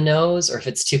too on the nose or if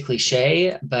it's too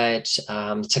cliche, but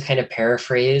to kind of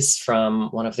paraphrase from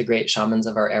one of the great shamans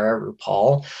of our era,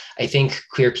 RuPaul, I think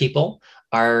queer people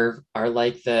are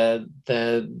like the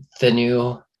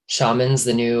new shamans,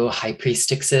 the new high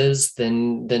priestesses, the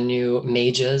new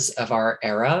mages of our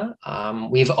era.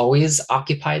 We've always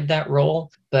occupied that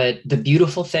role. But the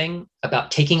beautiful thing about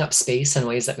taking up space in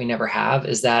ways that we never have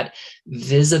is that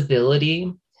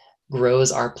visibility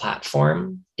grows our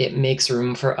platform. It makes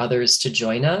room for others to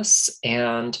join us.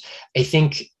 And I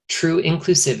think true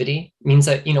inclusivity means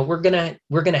that,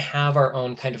 we're gonna have our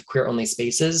own kind of queer only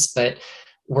spaces, but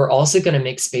we're also going to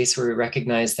make space where we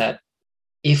recognize that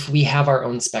if we have our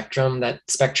own spectrum, that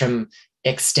spectrum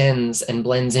extends and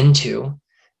blends into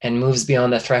and moves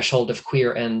beyond the threshold of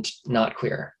queer and not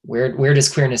queer. Where does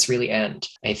queerness really end?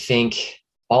 I think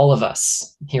all of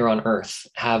us here on Earth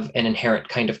have an inherent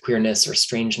kind of queerness or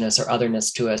strangeness or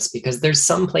otherness to us because there's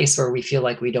some place where we feel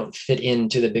like we don't fit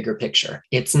into the bigger picture.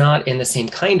 It's not in the same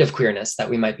kind of queerness that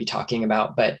we might be talking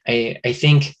about, but I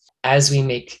think as we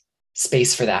make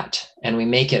space for that and we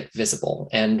make it visible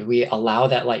and we allow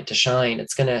that light to shine,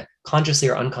 it's going to consciously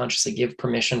or unconsciously give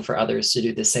permission for others to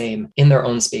do the same in their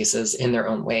own spaces, in their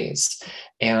own ways.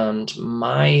 And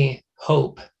my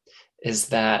hope is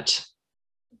that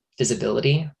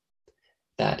visibility,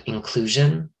 that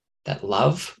inclusion, that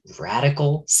love,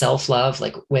 radical self-love,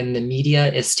 like when the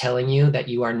media is telling you that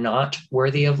you are not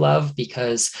worthy of love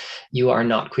because you are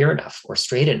not queer enough or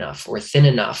straight enough or thin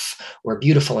enough or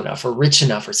beautiful enough or rich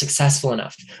enough or successful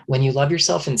enough. When you love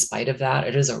yourself in spite of that,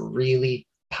 it is a really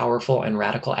powerful and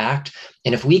radical act.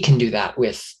 And if we can do that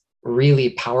with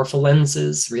really powerful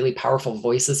lenses, really powerful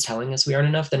voices telling us we aren't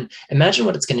enough, then imagine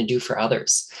what it's going to do for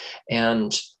others.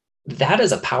 And that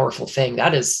is a powerful thing.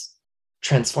 That is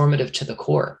transformative to the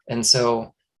core. And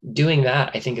so doing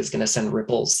that, I think, is going to send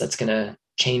ripples that's going to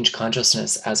change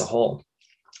consciousness as a whole.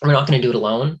 We're not going to do it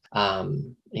alone.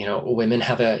 Women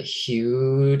have a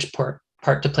huge part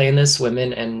to play in this.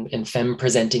 Women and femme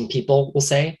presenting people, will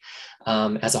say,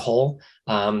 as a whole,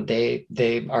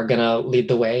 they are going to lead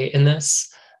the way in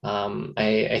this.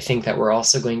 I think that we're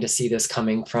also going to see this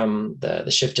coming from the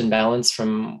shift in balance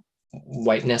from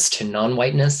whiteness to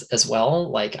non-whiteness as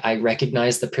well. Like, I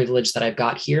recognize the privilege that I've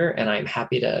got here, and I'm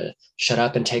happy to shut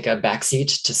up and take a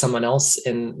backseat to someone else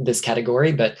in this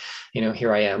category. But,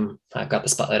 here I am, I've got the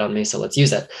spotlight on me, so let's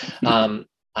use it.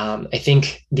 I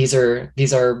think these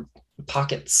are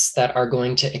pockets that are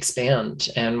going to expand.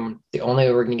 And the only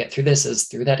way we're going to get through this is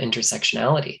through that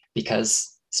intersectionality, because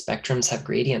spectrums have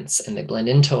gradients and they blend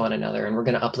into one another, and we're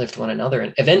going to uplift one another.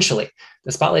 And eventually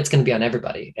the spotlight's going to be on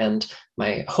everybody. And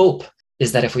my hope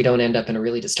is that if we don't end up in a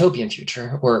really dystopian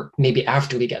future, or maybe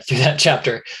after we get through that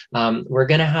chapter, we're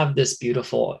going to have this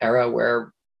beautiful era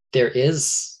where there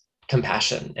is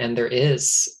compassion and there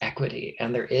is equity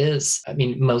and there is,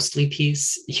 mostly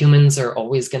peace. Humans are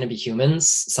always going to be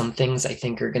humans. Some things I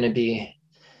think are going to be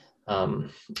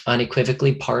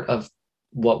unequivocally part of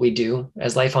what we do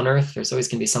as life on Earth. There's always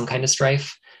going to be some kind of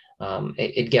strife.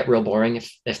 It'd get real boring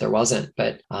if there wasn't.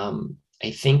 But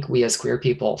I think we as queer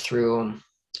people, through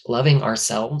loving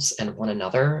ourselves and one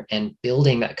another and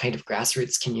building that kind of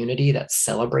grassroots community that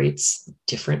celebrates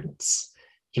difference,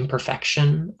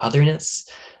 imperfection, otherness,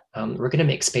 we're going to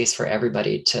make space for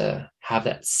everybody to have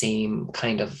that same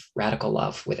kind of radical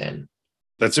love within.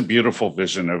 That's a beautiful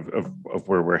vision of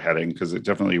where we're heading, because it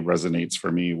definitely resonates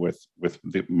for me with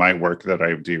my work that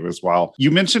I do as well. You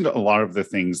mentioned a lot of the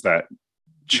things that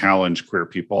challenge queer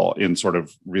people in sort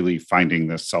of really finding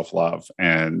this self-love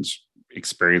and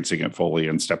experiencing it fully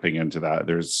and stepping into that.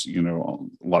 There's,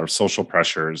 a lot of social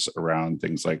pressures around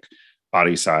things like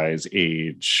body size,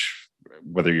 age,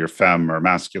 whether you're femme or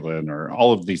masculine, or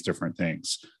all of these different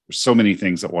things. There's so many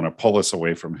things that want to pull us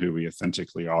away from who we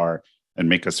authentically are and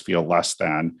make us feel less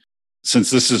than.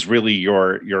 Since this is really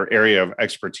your area of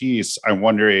expertise, I'm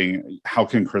wondering, how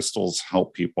can crystals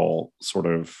help people sort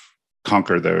of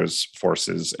conquer those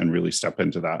forces and really step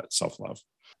into that self-love?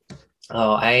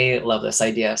 Oh, I love this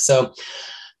idea. So,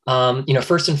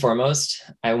 first and foremost,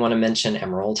 I want to mention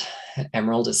emerald.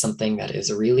 Emerald is something that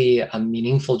is really a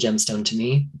meaningful gemstone to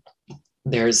me.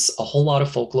 There's a whole lot of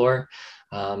folklore.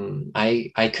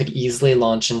 I could easily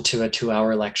launch into a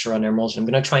 2-hour lecture on emeralds. I'm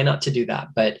going to try not to do that.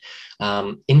 But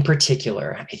in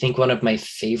particular, I think one of my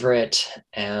favorite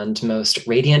and most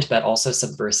radiant, but also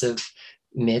subversive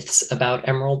myths about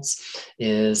emeralds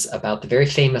is about the very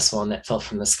famous one that fell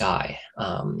from the sky.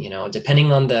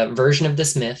 Depending on the version of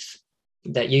this myth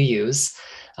that you use,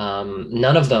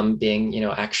 none of them being,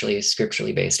 actually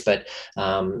scripturally based, but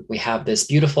we have this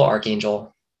beautiful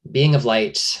archangel, being of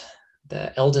light,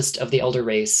 the eldest of the elder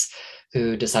race,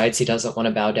 who decides he doesn't want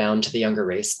to bow down to the younger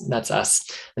race. That's us.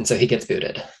 And so he gets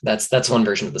booted. That's one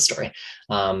version of the story.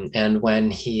 And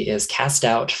when he is cast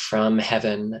out from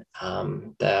heaven,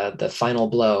 the final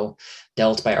blow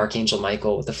dealt by Archangel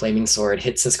Michael with the flaming sword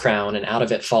hits his crown, and out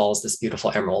of it falls this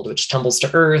beautiful emerald, which tumbles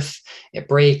to earth. It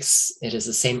breaks. It is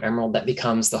the same emerald that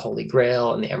becomes the Holy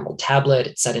Grail and the emerald tablet.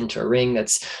 It's set into a ring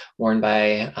that's worn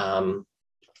by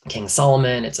King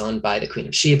Solomon. It's owned by the Queen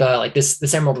of Sheba. Like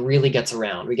this emerald really gets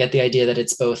around. We get the idea that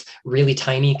it's both really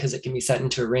tiny because it can be set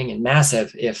into a ring, and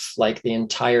massive if like the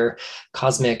entire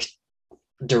cosmic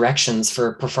directions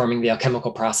for performing the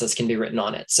alchemical process can be written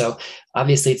on it. So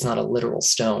obviously it's not a literal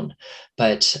stone,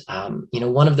 but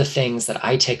one of the things that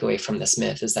I take away from this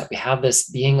myth is that we have this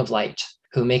being of light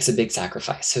who makes a big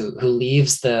sacrifice, who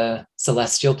leaves the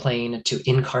celestial plane to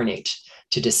incarnate,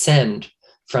 to descend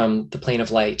from the plane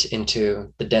of light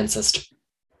into the densest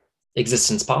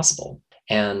existence possible.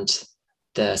 And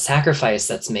the sacrifice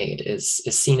that's made is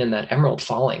seen in that emerald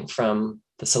falling from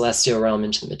the celestial realm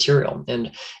into the material.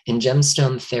 And in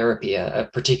gemstone therapy, a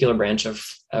particular branch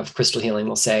of crystal healing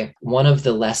will say, one of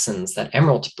the lessons that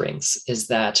emerald brings is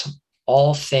that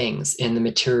all things in the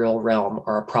material realm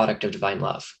are a product of divine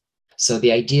love. So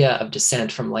the idea of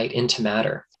descent from light into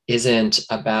matter isn't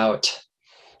about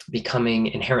becoming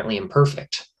inherently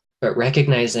imperfect, but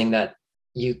recognizing that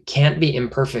you can't be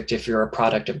imperfect if you're a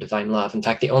product of divine love. In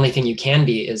fact, the only thing you can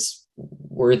be is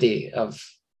worthy of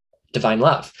divine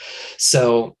love.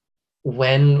 So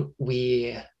when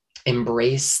we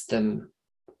embrace the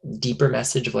deeper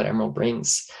message of what emerald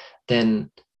brings,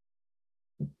 then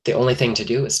the only thing to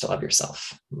do is to love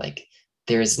yourself. Like,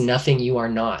 there is nothing you are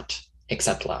not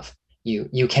except love.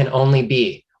 You can only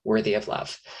be worthy of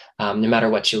love, no matter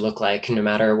what you look like, no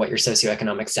matter what your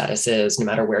socioeconomic status is, no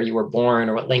matter where you were born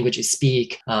or what language you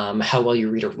speak, how well you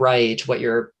read or write, what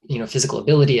your physical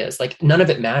ability is. Like, none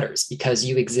of it matters, because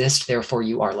you exist, therefore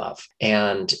you are love.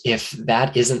 And if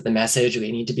that isn't the message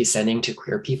we need to be sending to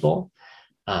queer people,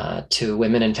 to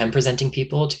women and femme presenting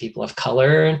people, to people of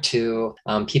color, to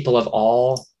people of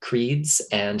all creeds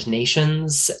and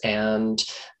nations and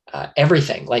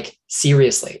everything. Like,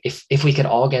 seriously, if we could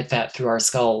all get that through our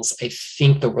skulls, I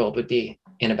think the world would be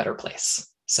in a better place.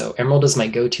 So emerald is my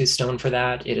go-to stone for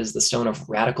that. It is the stone of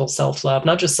radical self-love,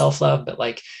 not just self-love, but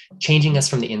like changing us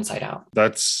from the inside out.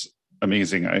 That's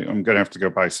amazing. I'm going to have to go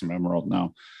buy some emerald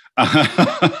now.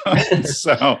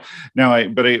 So no,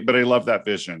 but I love that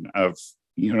vision of,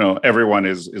 everyone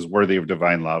is worthy of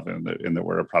divine love, and that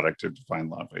we're a product of divine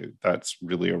love. That's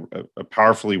really a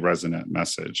powerfully resonant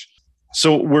message.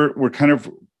 So we're kind of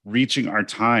reaching our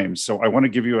time. So I want to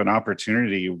give you an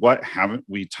opportunity. What haven't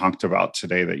we talked about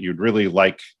today that you'd really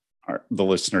like the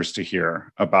listeners to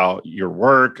hear about your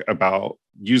work, about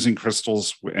using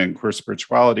crystals and queer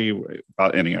spirituality,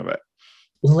 about any of it?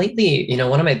 Lately,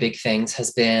 one of my big things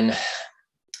has been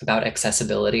about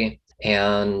accessibility.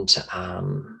 And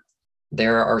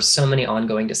there are so many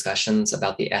ongoing discussions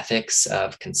about the ethics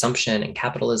of consumption and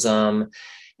capitalism.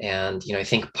 And, I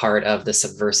think part of the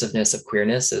subversiveness of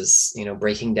queerness is,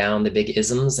 breaking down the big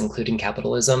isms, including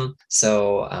capitalism.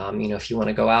 So, if you want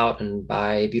to go out and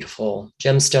buy beautiful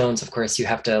gemstones, of course, you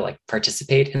have to like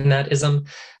participate in that ism.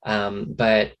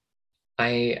 But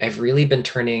I've really been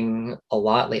turning a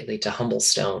lot lately to humble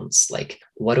stones. Like,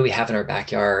 what do we have in our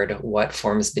backyard? What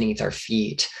forms beneath our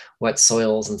feet? What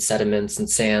soils and sediments and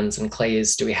sands and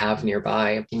clays do we have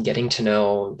nearby? And getting to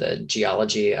know the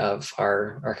geology of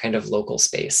our kind of local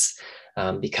space.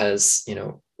 Because,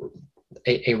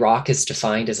 a rock is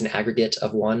defined as an aggregate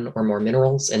of one or more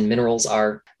minerals, and minerals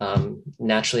are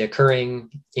naturally occurring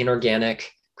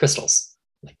inorganic crystals.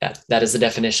 Like that is the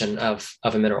definition of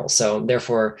a mineral. So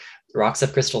therefore, rocks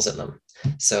have crystals in them.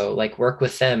 So like, work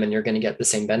with them and you're going to get the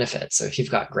same benefit. So if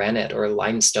you've got granite or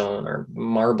limestone or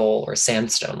marble or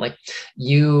sandstone, like,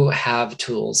 you have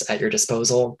tools at your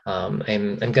disposal. I'm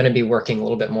going to be working a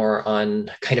little bit more on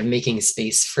kind of making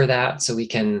space for that, so we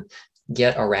can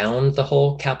get around the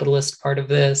whole capitalist part of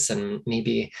this, and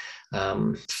maybe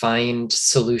find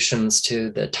solutions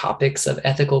to the topics of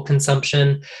ethical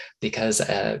consumption, because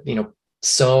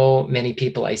so many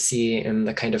people I see in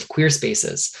the kind of queer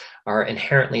spaces are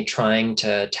inherently trying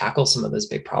to tackle some of those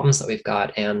big problems that we've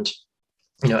got. And,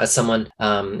 as someone,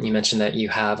 you mentioned that you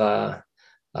have a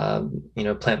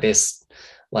plant-based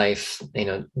life,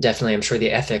 definitely, I'm sure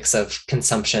the ethics of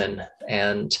consumption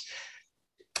and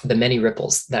the many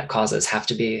ripples that causes have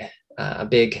to be a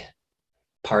big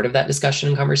part of that discussion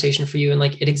and conversation for you. And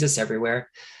like, it exists everywhere.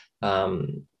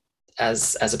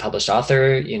 As a published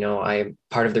author, I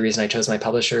part of the reason I chose my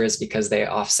publisher is because they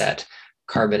offset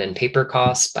carbon and paper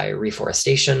costs by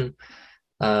reforestation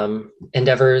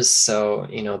endeavors. So,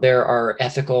 there are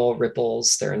ethical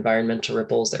ripples, there are environmental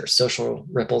ripples, there are social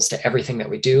ripples to everything that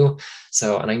we do.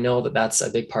 So, and I know that that's a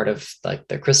big part of like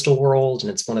the crystal world, and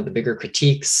it's one of the bigger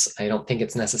critiques. I don't think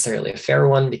it's necessarily a fair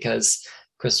one because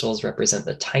crystals represent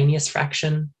the tiniest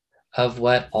fraction of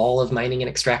what all of mining and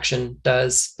extraction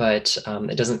does, but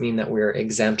it doesn't mean that we're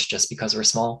exempt just because we're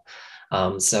small.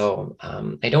 So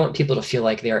I don't want people to feel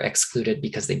like they are excluded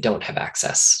because they don't have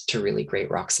access to really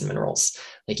great rocks and minerals.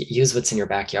 Like, use what's in your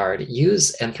backyard,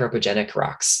 use anthropogenic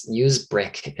rocks, use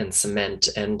brick and cement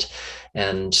and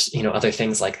other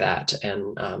things like that.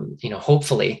 And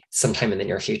hopefully sometime in the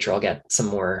near future, I'll get some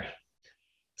more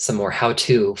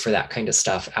how-to for that kind of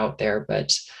stuff out there.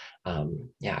 But I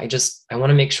want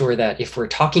to make sure that if we're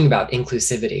talking about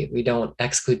inclusivity, we don't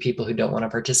exclude people who don't want to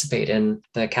participate in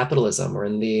the capitalism or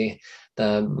in the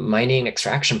mining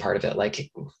extraction part of it. Like,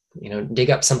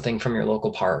 dig up something from your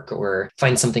local park or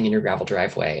find something in your gravel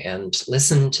driveway and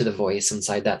listen to the voice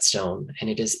inside that stone.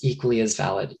 And it is equally as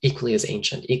valid, equally as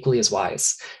ancient, equally as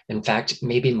wise. In fact,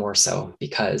 maybe more so,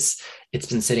 because it's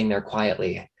been sitting there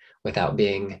quietly without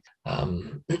being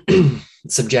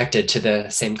subjected to the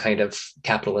same kind of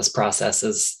capitalist process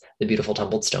as the beautiful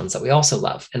tumbled stones that we also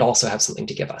love and also have something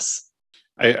to give us.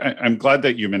 I'm glad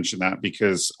that you mentioned that,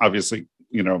 because obviously,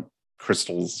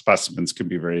 crystal specimens can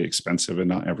be very expensive and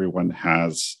not everyone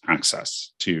has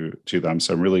access to them.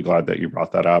 So I'm really glad that you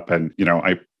brought that up. And,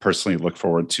 I personally look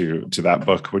forward to that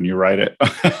book when you write it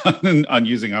on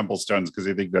using humble stones, because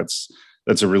I think that's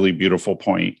a really beautiful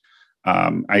point.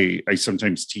 I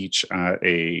sometimes teach at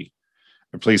a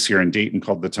place here in Dayton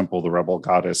called the Temple of the Rebel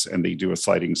Goddess, and they do a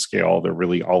sliding scale. They're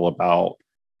really all about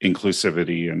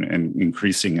inclusivity and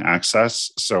increasing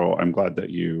access. So I'm glad that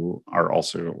you are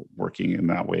also working in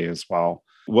that way as well.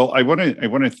 Well, I want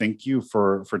to thank you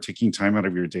for taking time out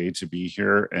of your day to be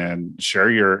here and share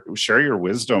your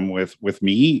wisdom with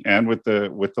me and with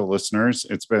the listeners.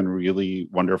 It's been really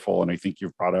wonderful, and I think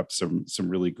you've brought up some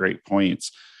really great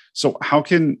points. So how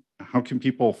can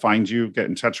people find you, get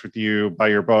in touch with you, buy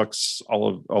your books,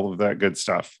 all of that good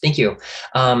stuff? Thank you.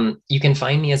 You can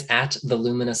find me as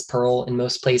 @TheLuminousPearl in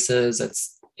most places.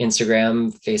 It's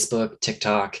Instagram, Facebook,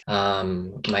 TikTok.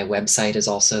 My website is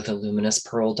also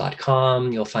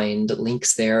theluminouspearl.com. You'll find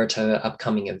links there to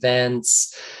upcoming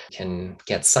events. You can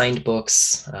get signed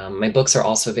books. My books are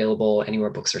also available anywhere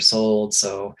books are sold.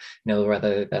 So,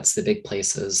 whether that's the big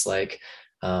places like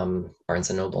Barnes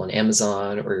 & Noble and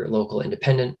Amazon, or your local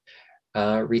independent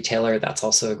retailer, that's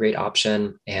also a great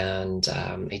option. And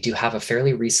I do have a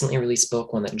fairly recently released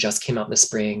book, one that just came out this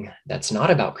spring, that's not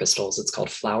about crystals. It's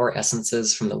called Flower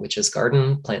Essences from the Witch's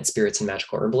Garden, Plant Spirits and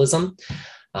Magical Herbalism.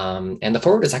 And the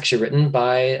foreword is actually written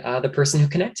by the person who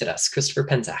connected us, Christopher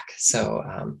Penzak. So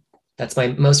that's my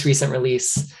most recent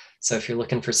release. So if you're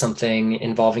looking for something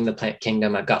involving the plant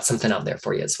kingdom, I've got something out there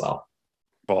for you as well.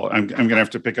 Well, I'm going to have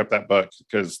to pick up that book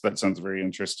because that sounds very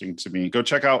interesting to me. Go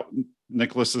check out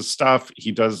Nicholas's stuff.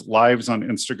 He does lives on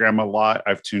Instagram a lot.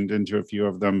 I've tuned into a few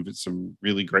of them. It's some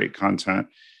really great content.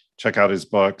 Check out his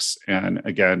books. And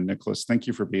again, Nicholas, thank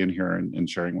you for being here and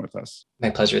sharing with us.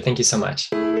 My pleasure. Thank you so much.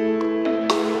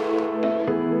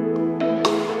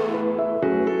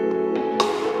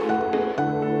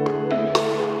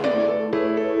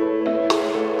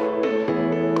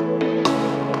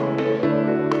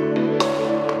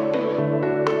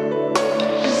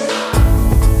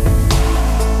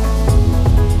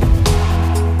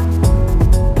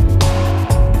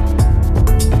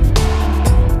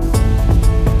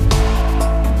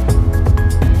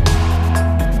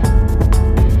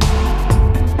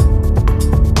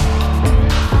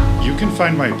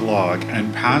 Find my blog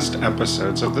and past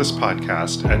episodes of this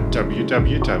podcast at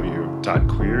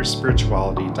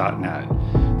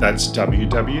www.queerspirituality.net. That's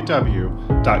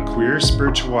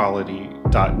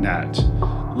www.queerspirituality.net.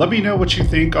 Let me know what you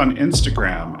think on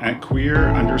Instagram at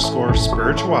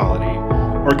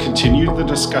queer_spirituality, or continue the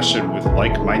discussion with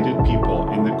like-minded people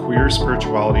in the Queer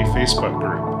Spirituality Facebook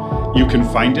group. You can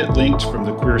find it linked from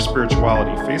the Queer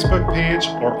Spirituality Facebook page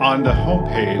or on the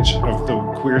homepage of the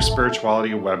Queer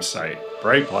Spirituality website.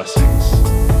 Bright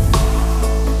blessings.